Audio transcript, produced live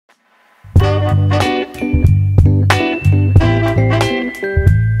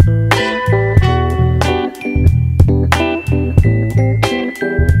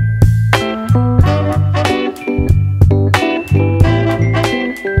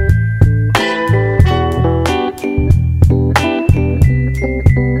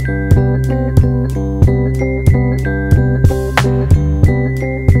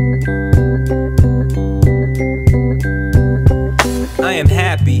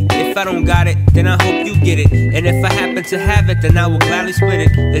If I don't got it, then I hope you get it. And if I happen to have it, then I will gladly split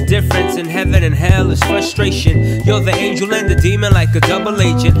it. The difference in heaven and hell is frustration. You're the angel and the demon like a double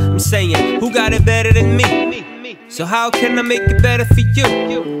agent. I'm saying, who got it better than me? So how can I make it better for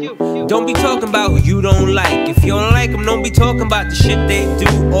you? Don't be talking about who you don't like. If you don't like them, don't be talking about the shit they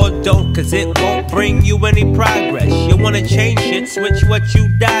do or don't, cause it won't bring you any progress. You wanna change shit, switch what you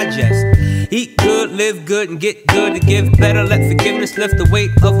digest. Eat good, live good, and get good to give better. Let forgiveness lift the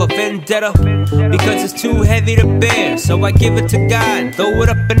weight of a vendetta, because it's too heavy to bear. So I give it to God and throw it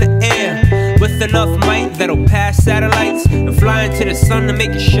up in the air with enough might that'll pass satellites and fly into the sun to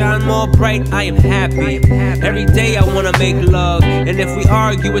make it shine more bright. I am happy. Every day I wanna make love, and if we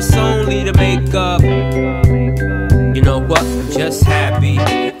argue it's only to make up. You know what? I'm just happy.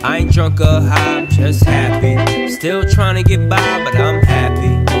 I ain't drunk or high, I'm just happy. Still trying to get by, but I'm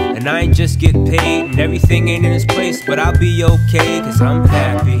happy. And I ain't just get paid, and everything ain't in its place, but I'll be okay, cause I'm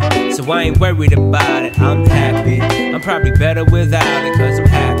happy. So I ain't worried about it, I'm happy. I'm probably better without it, cause I'm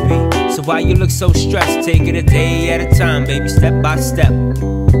happy. So why you look so stressed? Take it a day at a time, baby, step by step.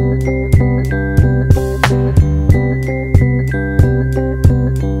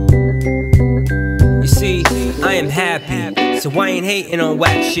 You see, I am happy, so I ain't hating on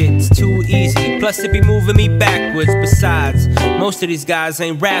whack shit, it's too easy. Plus it be moving me backwards. Besides, most of these guys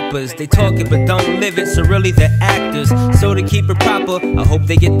ain't rappers. They talk it but don't live it, so really they're actors. So to keep it proper, I hope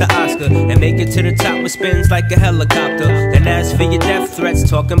they get the Oscar and make it to the top with spins like a helicopter. And as for your death threats,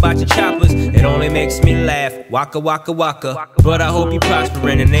 talking about your choppers, it only makes me laugh, waka waka waka. But I hope you prosper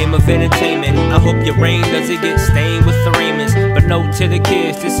in the name of entertainment. I hope your rain doesn't get stained with the Raymond's. But note to the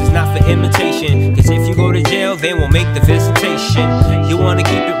kids, this is not for imitation, cause if you go to jail, they won't make the visitation. You wanna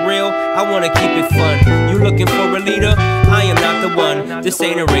keep it real, I wanna keep it fun. You looking for a leader? I am not the one. This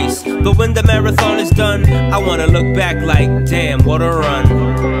ain't a race, but when the marathon is done, I wanna look back like, damn, what a run.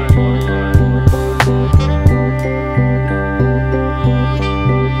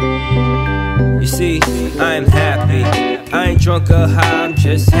 You see, I am happy. I ain't drunk or high, I'm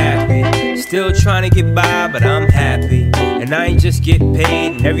just happy. Still trying to get by, but I'm happy. And I ain't just get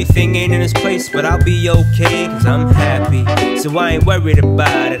paid, and everything ain't in its place, but I'll be okay, cause I'm happy. So I ain't worried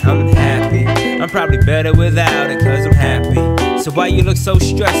about it, I'm happy. I'm probably better without it, cause I'm happy. So why you look so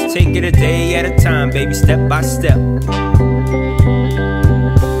stressed? Take it a day at a time, baby, step by step.